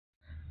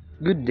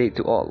Good day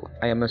to all.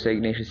 I am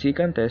Ignatius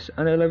Cantes,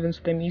 an 11th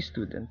STEM E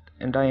student,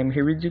 and I am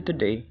here with you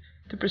today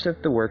to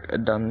present the work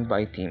done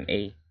by Team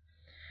A.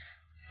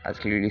 As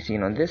clearly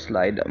seen on this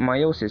slide,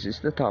 meiosis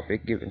is the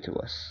topic given to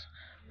us.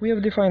 We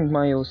have defined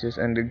meiosis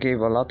and gave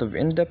a lot of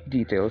in-depth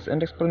details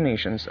and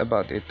explanations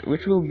about it,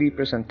 which will be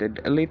presented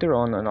later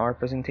on in our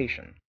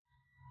presentation.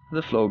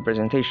 The flow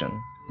presentation.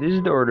 This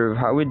is the order of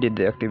how we did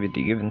the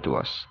activity given to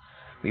us.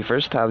 We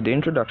first have the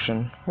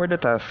introduction, where the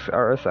tasks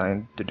are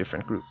assigned to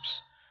different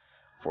groups.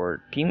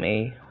 For Team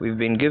A, we've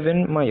been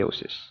given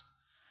meiosis.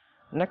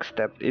 Next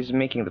step is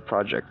making the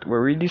project,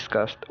 where we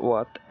discussed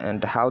what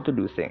and how to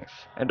do things,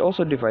 and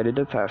also divided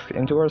the task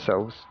into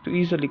ourselves to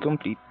easily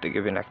complete the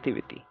given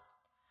activity.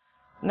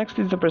 Next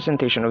is the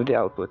presentation of the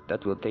output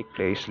that will take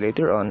place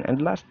later on,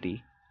 and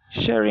lastly,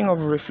 sharing of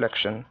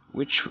reflection,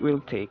 which will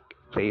take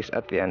place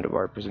at the end of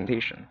our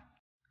presentation.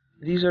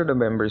 These are the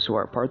members who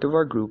are part of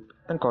our group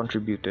and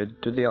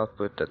contributed to the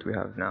output that we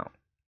have now.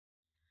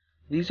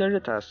 These are the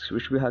tasks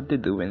which we had to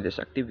do in this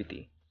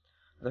activity.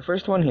 The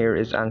first one here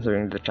is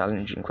answering the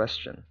challenging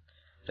question.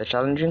 The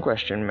challenging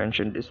question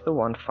mentioned is the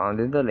one found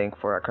in the link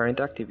for our current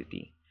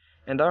activity,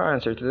 and our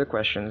answer to the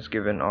questions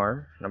given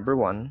are: number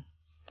 1,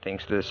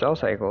 thanks to the cell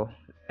cycle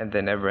and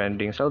the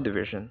never-ending cell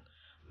division,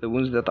 the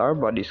wounds that our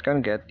bodies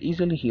can get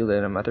easily heal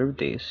in a matter of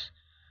days.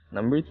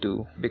 Number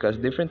 2, because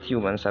different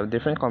humans have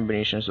different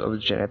combinations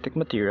of genetic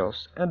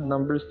materials. And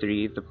number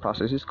 3, the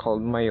process is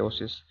called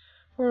meiosis,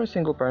 where a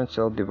single parent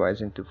cell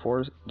divides into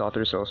 4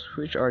 daughter cells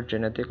which are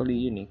genetically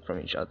unique from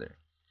each other.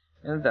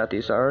 And that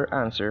is our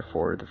answer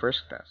for the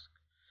first task.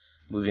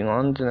 Moving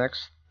on, the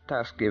next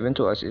task given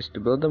to us is to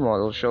build a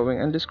model showing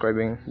and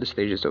describing the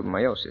stages of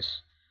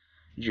meiosis.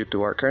 Due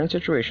to our current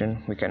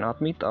situation, we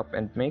cannot meet up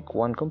and make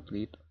one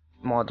complete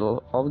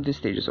model of the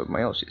stages of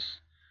meiosis.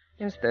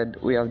 Instead,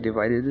 we have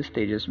divided the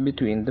stages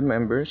between the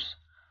members,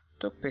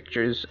 took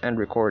pictures, and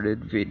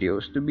recorded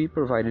videos to be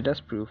provided as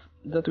proof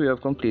that we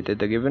have completed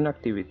the given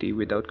activity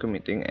without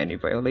committing any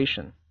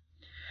violation.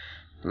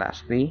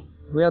 Lastly,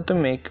 we had to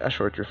make a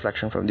short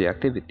reflection from the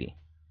activity.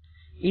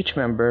 Each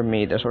member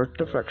made a short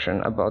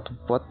reflection about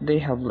what they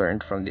have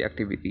learned from the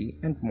activity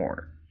and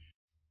more.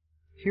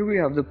 Here we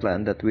have the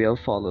plan that we have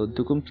followed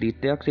to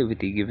complete the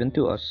activity given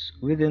to us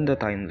within the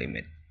time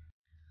limit.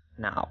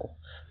 Now,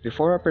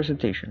 before our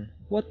presentation,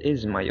 what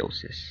is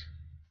meiosis?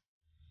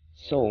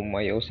 So,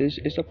 meiosis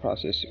is a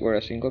process where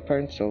a single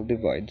parent cell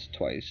divides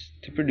twice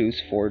to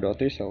produce 4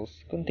 daughter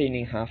cells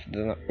containing half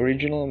the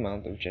original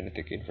amount of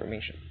genetic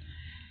information.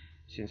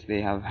 Since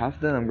they have half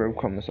the number of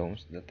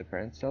chromosomes that the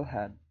parent cell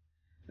had,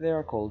 they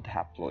are called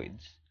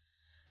haploids.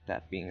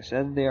 That being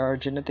said, they are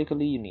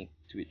genetically unique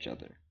to each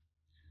other.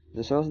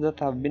 The cells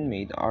that have been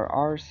made are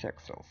our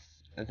sex cells,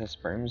 the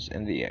sperms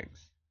and the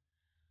eggs.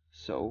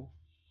 So,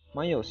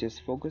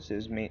 meiosis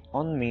focuses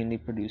on mainly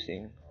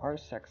producing our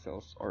sex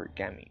cells or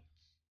gametes.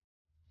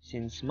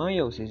 Since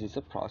meiosis is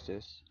a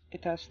process,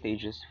 it has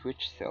stages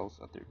which cells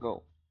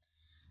undergo.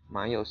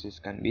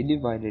 Meiosis can be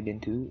divided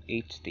into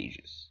 8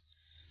 stages.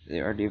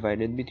 They are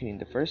divided between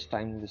the first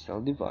time the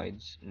cell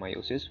divides,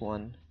 meiosis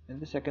 1,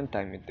 and the second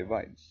time it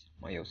divides,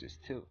 meiosis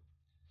 2.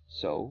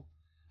 So,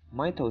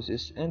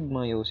 mitosis and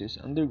meiosis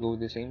undergo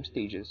the same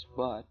stages,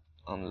 but,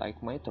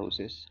 unlike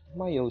mitosis,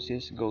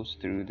 meiosis goes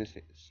through the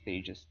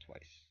stages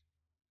twice.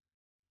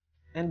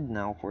 And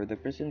now for the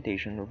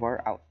presentation of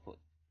our output.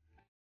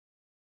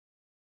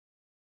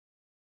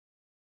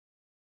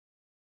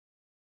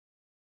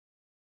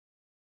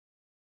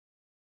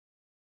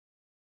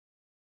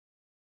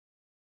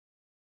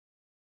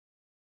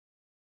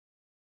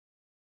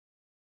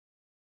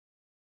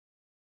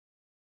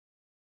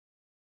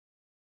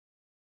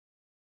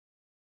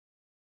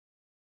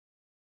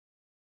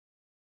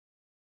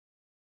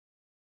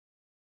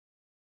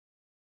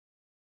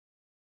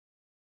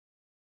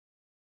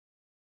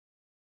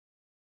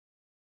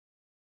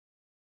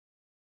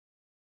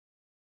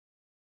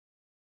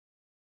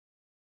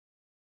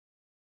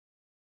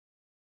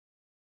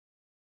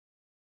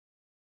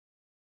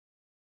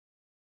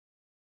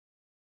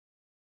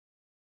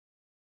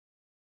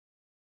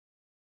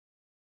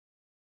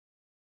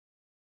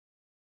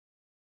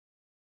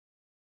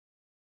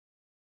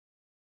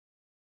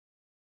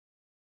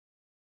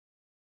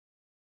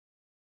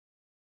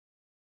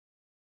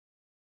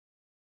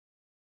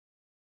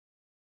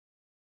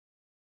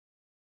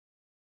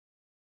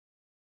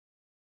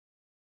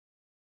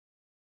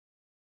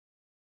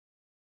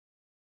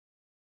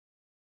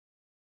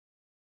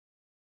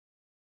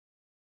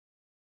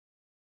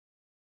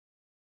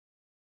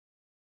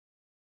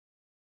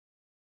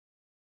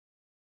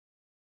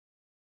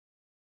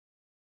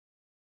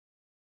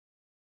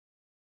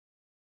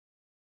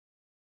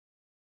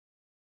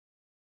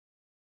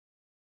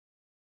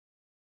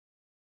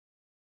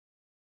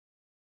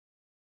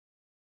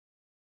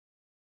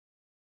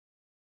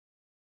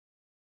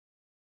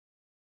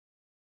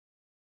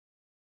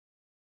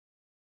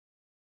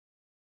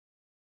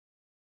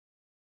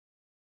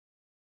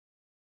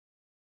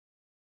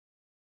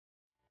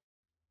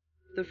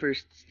 The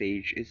first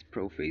stage is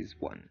prophase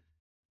 1.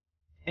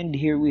 And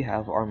here we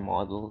have our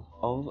model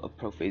of a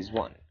prophase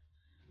 1.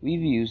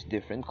 We've used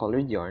different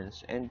colored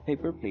yarns and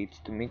paper plates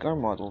to make our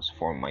models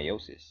for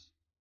meiosis.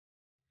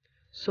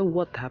 So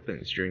what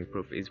happens during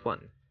prophase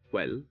 1?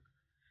 Well,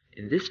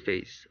 in this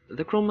phase,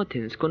 the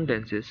chromatin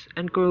condenses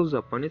and coils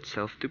up on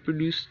itself to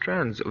produce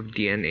strands of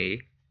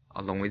DNA,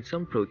 along with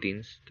some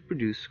proteins to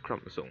produce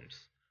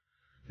chromosomes.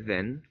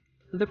 Then,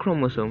 the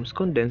chromosomes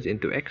condense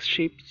into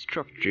X-shaped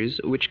structures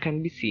which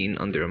can be seen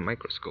under a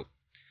microscope.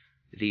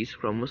 These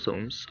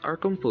chromosomes are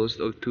composed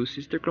of two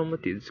sister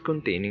chromatids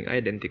containing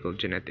identical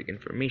genetic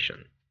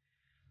information.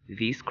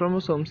 These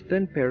chromosomes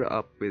then pair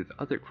up with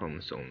other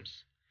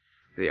chromosomes.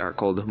 They are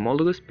called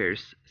homologous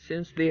pairs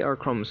since they are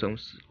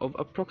chromosomes of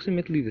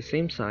approximately the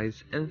same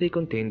size and they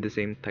contain the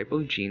same type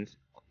of genes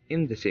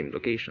in the same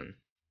location.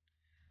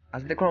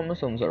 As the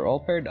chromosomes are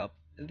all paired up,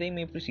 they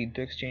may proceed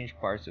to exchange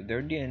parts of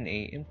their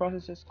DNA in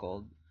processes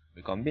called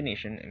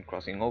recombination and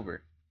crossing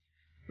over.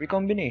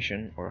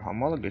 Recombination, or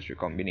homologous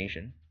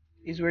recombination,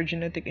 is where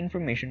genetic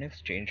information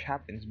exchange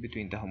happens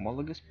between the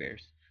homologous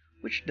pairs,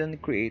 which then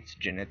creates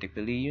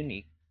genetically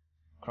unique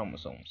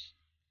chromosomes.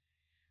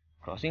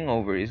 Crossing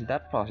over is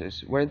that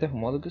process where the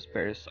homologous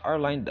pairs are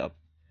lined up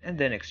and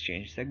then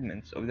exchange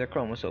segments of their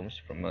chromosomes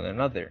from one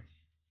another.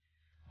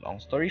 Long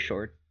story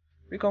short,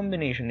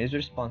 recombination is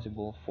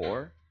responsible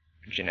for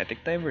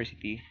genetic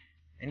diversity,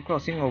 and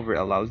crossing over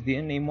allows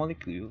DNA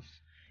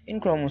molecules in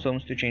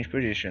chromosomes to change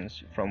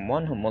positions from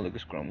one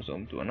homologous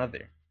chromosome to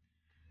another.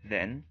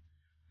 Then,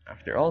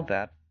 after all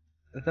that,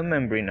 the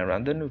membrane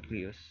around the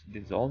nucleus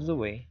dissolves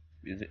away,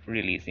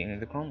 releasing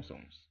the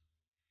chromosomes.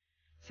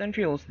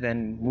 Centrioles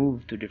then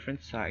move to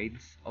different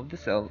sides of the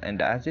cell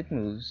and as it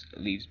moves,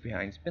 leaves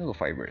behind spindle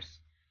fibers.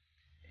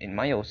 In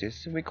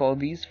meiosis, we call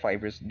these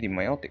fibers the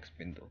meiotic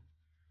spindle,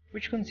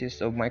 which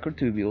consists of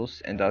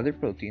microtubules and other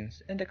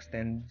proteins and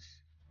extends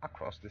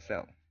across the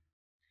cell.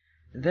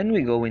 Then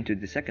we go into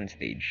the second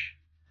stage,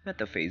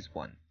 metaphase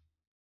 1.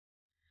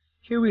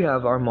 Here we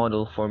have our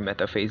model for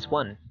metaphase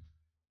 1.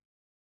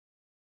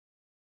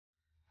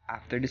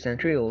 After the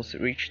centrioles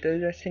reach their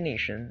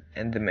destination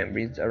and the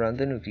membranes around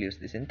the nucleus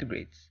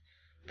disintegrates,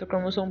 the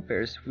chromosome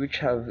pairs which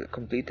have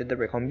completed the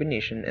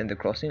recombination and the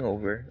crossing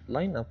over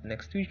line up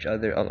next to each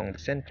other along the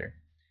center.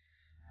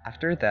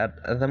 After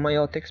that, the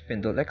meiotic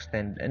spindle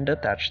extend and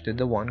attach to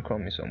the one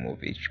chromosome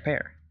of each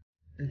pair.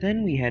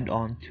 Then we head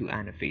on to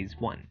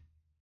anaphase 1.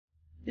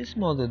 This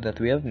model that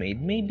we have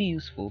made may be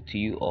useful to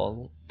you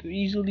all to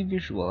easily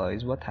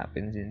visualize what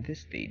happens in this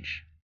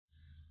stage.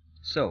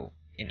 So,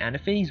 in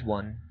anaphase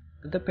 1,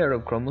 the pair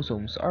of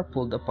chromosomes are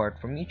pulled apart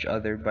from each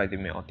other by the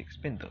meiotic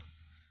spindle.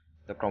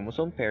 The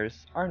chromosome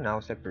pairs are now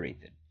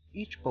separated,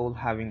 each pole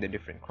having the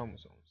different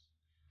chromosomes.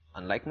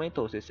 Unlike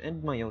mitosis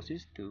and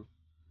meiosis 2,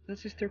 the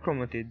sister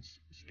chromatids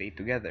stay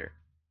together.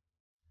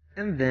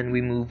 And then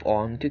we move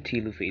on to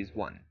telophase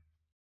 1.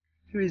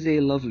 Here is a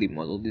lovely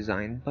model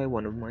designed by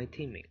one of my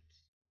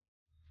teammates.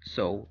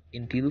 So,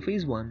 in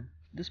telophase 1,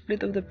 the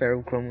split of the pair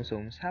of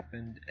chromosomes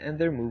happened and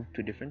their move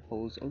to different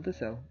poles of the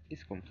cell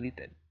is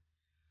completed.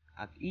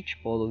 At each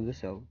pole of the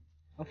cell,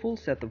 a full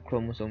set of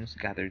chromosomes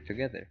gather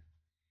together.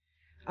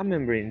 A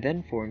membrane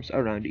then forms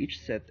around each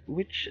set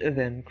which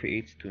then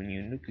creates two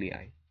new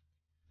nuclei.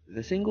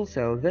 The single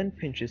cell then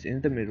pinches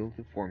in the middle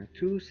to form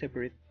two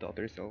separate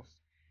daughter cells,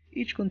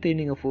 each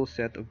containing a full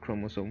set of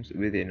chromosomes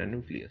within a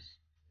nucleus.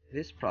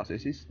 This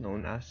process is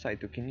known as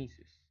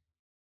cytokinesis.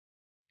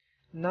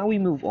 Now we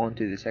move on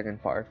to the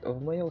second part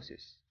of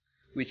meiosis,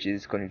 which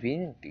is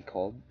conveniently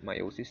called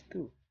meiosis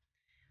 2.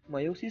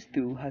 Meiosis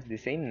 2 has the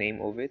same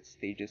name of its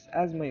stages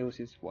as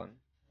meiosis 1,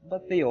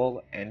 but they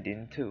all end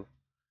in 2.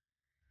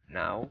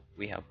 Now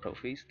we have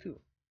prophase 2.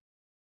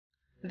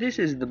 This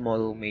is the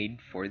model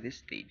made for this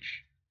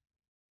stage.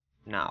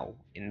 Now,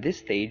 in this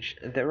stage,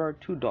 there are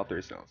two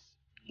daughter cells,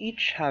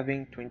 each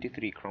having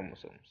 23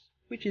 chromosomes,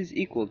 which is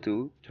equal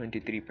to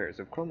 23 pairs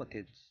of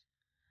chromatids.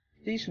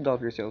 These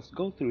daughter cells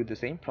go through the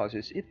same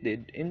process it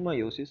did in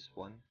meiosis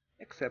 1,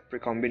 except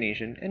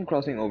recombination and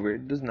crossing over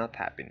does not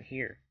happen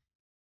here.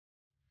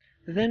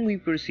 Then we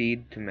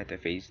proceed to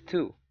metaphase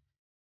 2.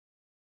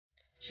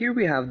 Here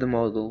we have the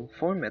model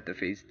for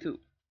metaphase 2.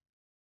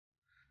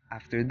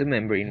 After the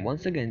membrane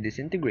once again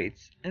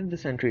disintegrates and the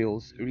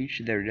centrioles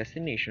reach their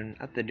destination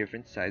at the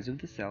different sides of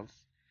the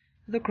cells,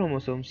 the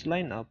chromosomes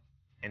line up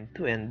end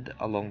to end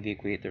along the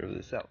equator of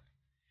the cell.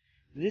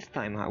 This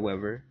time,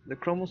 however, the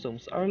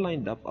chromosomes are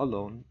lined up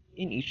alone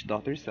in each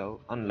daughter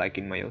cell, unlike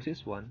in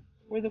meiosis 1,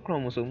 where the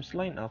chromosomes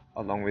line up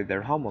along with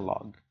their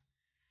homologue.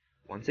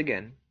 Once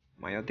again,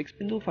 meiotic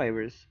spindle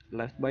fibers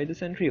left by the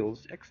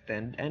centrioles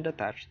extend and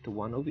attach to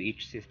one of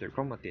each sister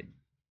chromatid.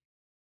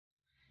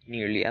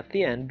 Nearly at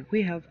the end,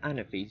 we have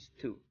anaphase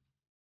 2.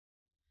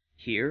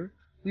 Here,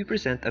 we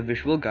present a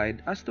visual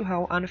guide as to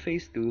how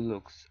anaphase 2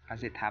 looks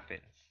as it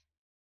happens.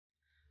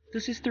 The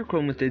sister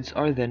chromatids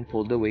are then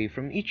pulled away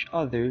from each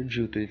other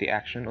due to the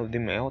action of the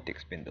meiotic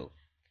spindle.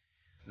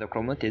 The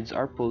chromatids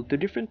are pulled to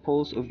different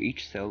poles of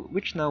each cell,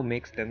 which now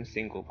makes them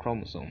single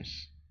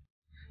chromosomes.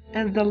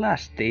 And the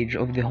last stage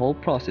of the whole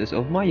process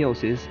of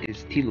meiosis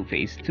is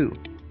telophase 2.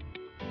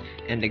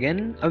 and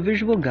again, a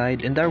visual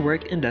guide in our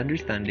work and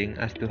understanding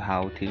as to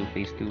how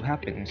telophase 2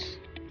 happens.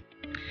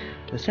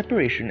 The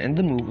separation and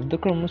the move of the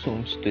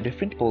chromosomes to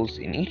different poles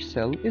in each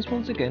cell is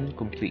once again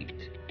complete.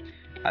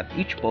 At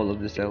each pole of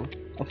the cell,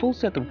 a full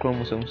set of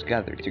chromosomes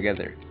gather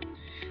together.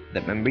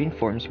 The membrane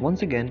forms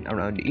once again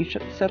around each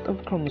set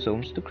of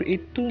chromosomes to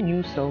create two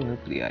new cell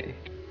nuclei.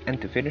 And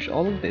to finish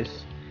all of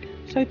this,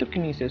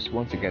 cytokinesis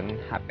once again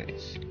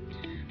happens.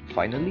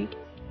 Finally,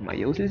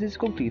 meiosis is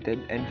completed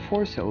and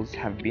 4 cells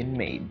have been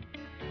made.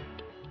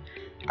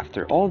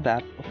 After all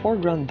that, 4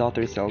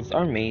 granddaughter cells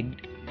are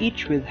made,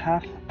 each with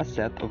half a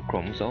set of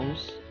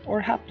chromosomes,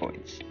 or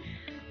haploids.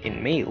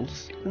 In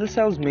males, the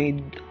cells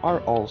made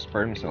are all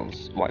sperm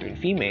cells, while in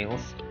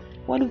females,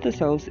 one of the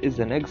cells is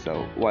an egg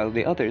cell, while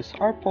the others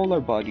are polar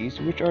bodies,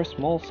 which are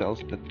small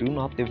cells that do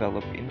not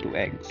develop into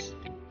eggs.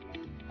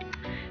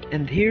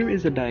 And here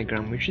is a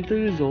diagram which is the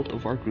result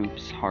of our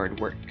group's hard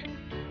work.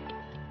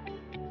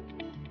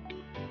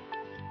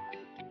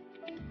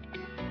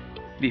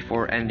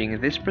 Before ending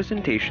this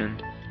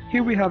presentation,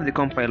 here we have the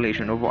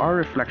compilation of our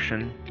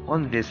reflection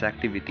on this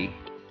activity.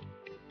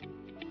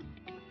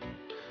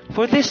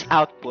 For this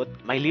output,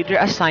 my leader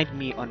assigned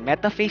me on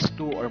metaphase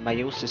 2 or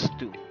meiosis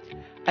 2.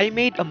 I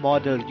made a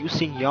model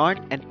using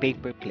yarn and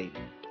paper plate.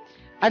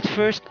 At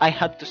first, I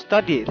had to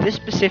study this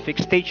specific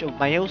stage of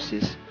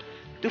meiosis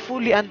to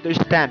fully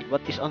understand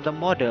what is on the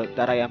model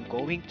that I am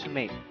going to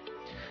make.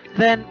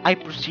 Then, I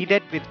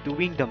proceeded with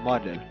doing the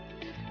model.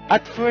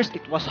 At first,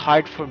 it was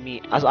hard for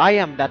me as I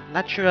am not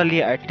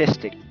naturally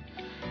artistic.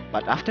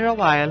 But after a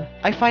while,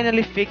 I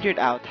finally figured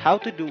out how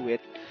to do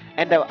it,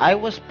 and I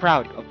was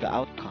proud of the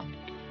outcome.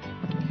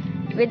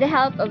 With the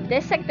help of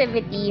this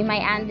activity,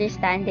 my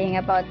understanding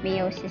about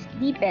meiosis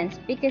deepens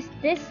because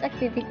this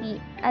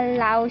activity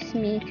allows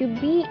me to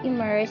be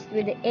immersed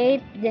with the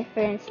 8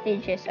 different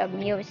stages of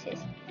meiosis,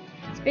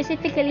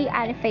 specifically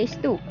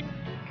anaphase 2.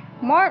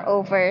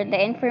 Moreover, the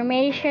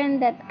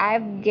information that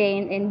I've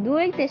gained in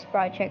doing this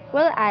project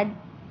will add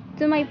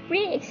to my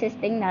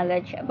pre-existing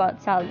knowledge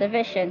about cell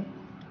division.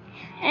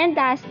 And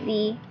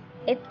lastly,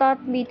 it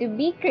taught me to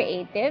be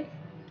creative,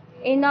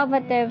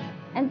 innovative,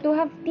 and to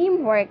have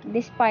teamwork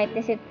despite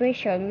the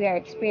situation we are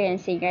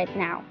experiencing right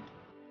now.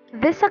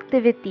 This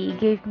activity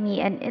gave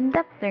me an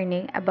in-depth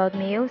learning about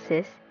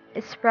meiosis,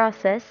 its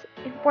process,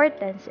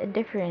 importance, and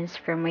difference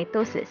from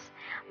mitosis.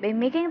 By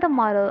making the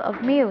model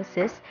of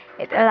meiosis,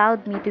 it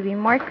allowed me to be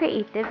more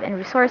creative and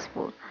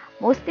resourceful.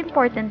 Most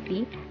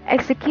importantly,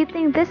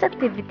 executing this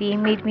activity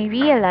made me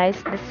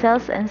realize that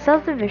cells and cell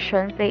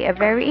division play a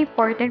very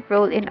important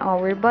role in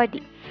our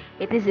body.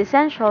 It is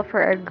essential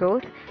for our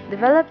growth,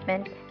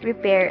 development,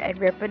 repair, and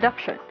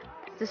reproduction.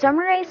 To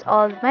summarize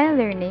all of my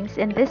learnings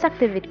in this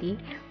activity,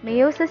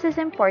 meiosis is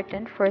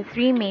important for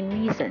 3 main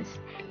reasons.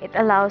 It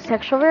allows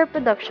sexual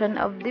reproduction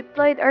of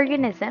diploid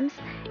organisms,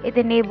 it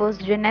enables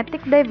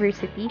genetic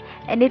diversity,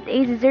 and it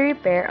aids the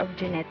repair of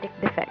genetic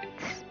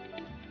defects.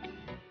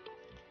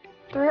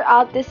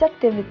 Throughout this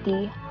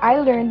activity, I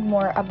learned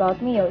more about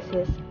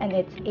meiosis and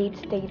its 8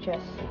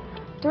 stages.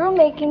 Through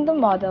making the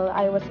model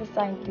I was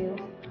assigned to,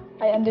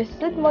 I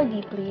understood more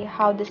deeply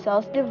how the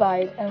cells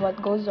divide and what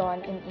goes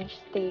on in each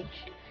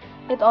stage.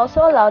 It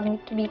also allowed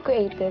me to be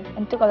creative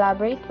and to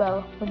collaborate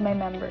well with my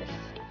members.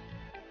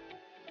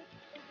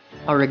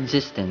 Our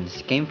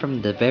existence came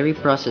from the very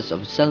process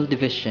of cell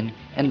division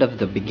and of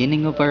the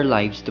beginning of our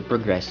lives to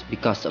progress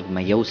because of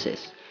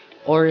meiosis,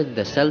 or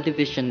the cell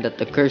division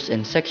that occurs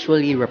in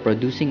sexually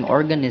reproducing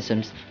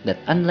organisms that,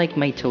 unlike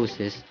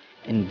mitosis,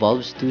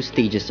 involves 2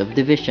 stages of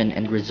division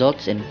and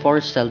results in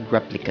 4-celled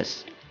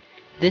replicas.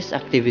 This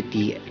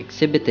activity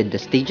exhibited the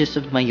stages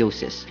of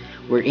meiosis,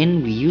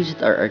 wherein we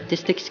used our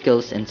artistic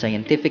skills and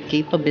scientific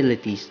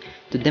capabilities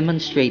to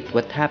demonstrate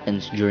what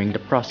happens during the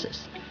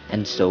process,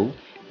 and so,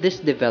 this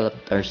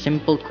developed our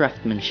simple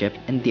craftsmanship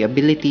and the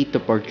ability to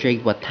portray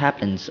what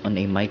happens on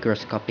a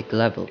microscopic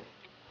level.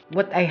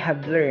 What I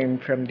have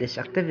learned from this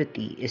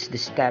activity is the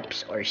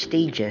steps or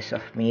stages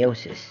of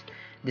meiosis,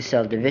 the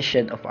cell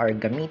division of our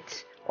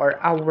gametes or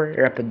our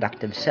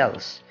reproductive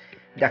cells.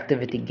 The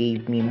activity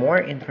gave me more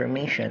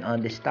information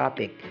on this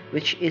topic,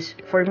 which is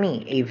for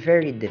me a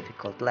very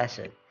difficult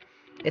lesson.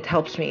 It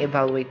helps me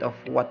evaluate of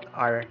what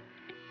are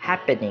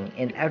happening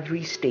in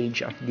every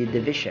stage of the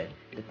division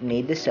that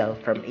made the cell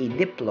from a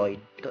diploid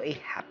to a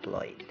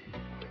haploid.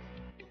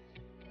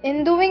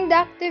 In doing the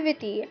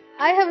activity,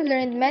 I have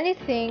learned many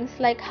things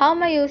like how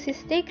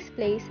meiosis takes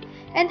place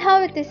and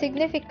how it is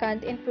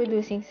significant in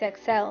producing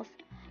sex cells.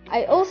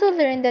 I also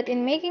learned that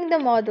in making the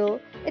model,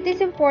 it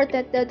is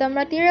important that the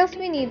materials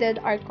we needed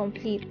are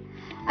complete.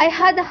 I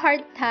had a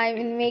hard time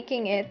in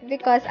making it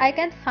because I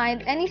can't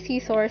find any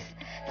scissors,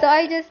 so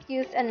I just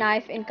used a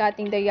knife in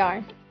cutting the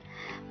yarn.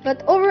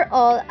 But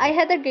overall, I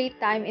had a great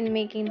time in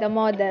making the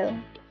model.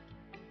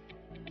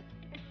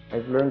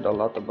 I've learned a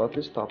lot about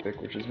this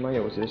topic, which is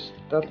meiosis,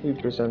 that we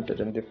presented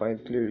and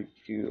defined clearly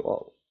to you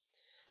all.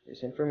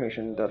 This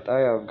information that I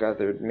have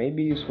gathered may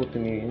be useful to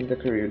me in the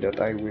career that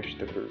I wish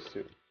to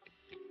pursue.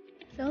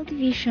 Cell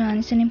division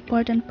is an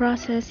important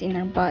process in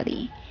our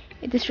body.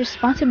 It is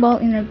responsible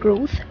in our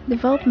growth,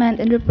 development,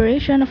 and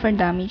reparation of our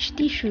damaged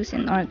tissues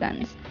and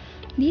organs.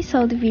 This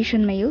cell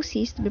division,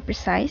 meiosis to be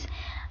precise,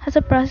 has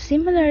a process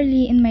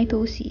similarly in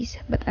mitosis,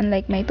 but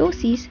unlike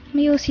mitosis,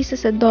 meiosis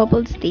has a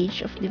double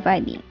stage of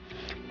dividing: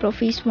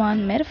 prophase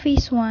 1,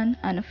 metaphase 1,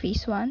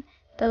 anaphase 1,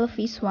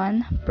 telophase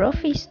 1,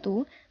 prophase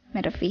 2,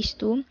 metaphase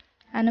 2,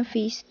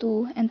 anaphase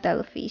 2, and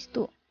telophase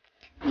 2.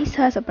 This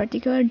has a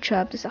particular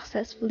job to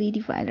successfully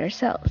divide our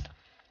cells.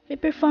 By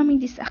performing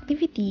this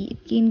activity,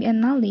 it gave me a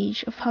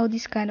knowledge of how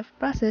this kind of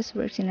process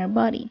works in our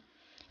body.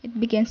 It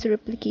begins to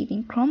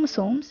replicating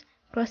chromosomes,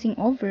 crossing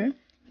over,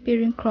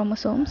 pairing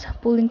chromosomes,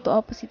 pulling to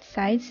opposite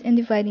sides, and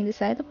dividing the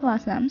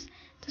cytoplasms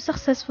to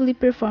successfully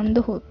perform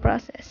the whole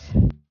process.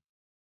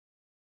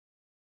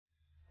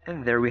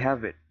 And there we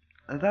have it.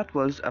 That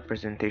was a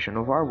presentation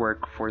of our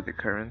work for the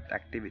current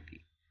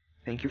activity.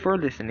 Thank you for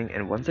listening,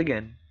 and once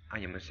again, I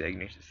am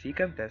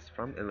Ignatius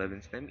from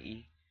 11th STEM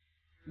E.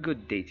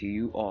 Good day to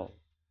you all.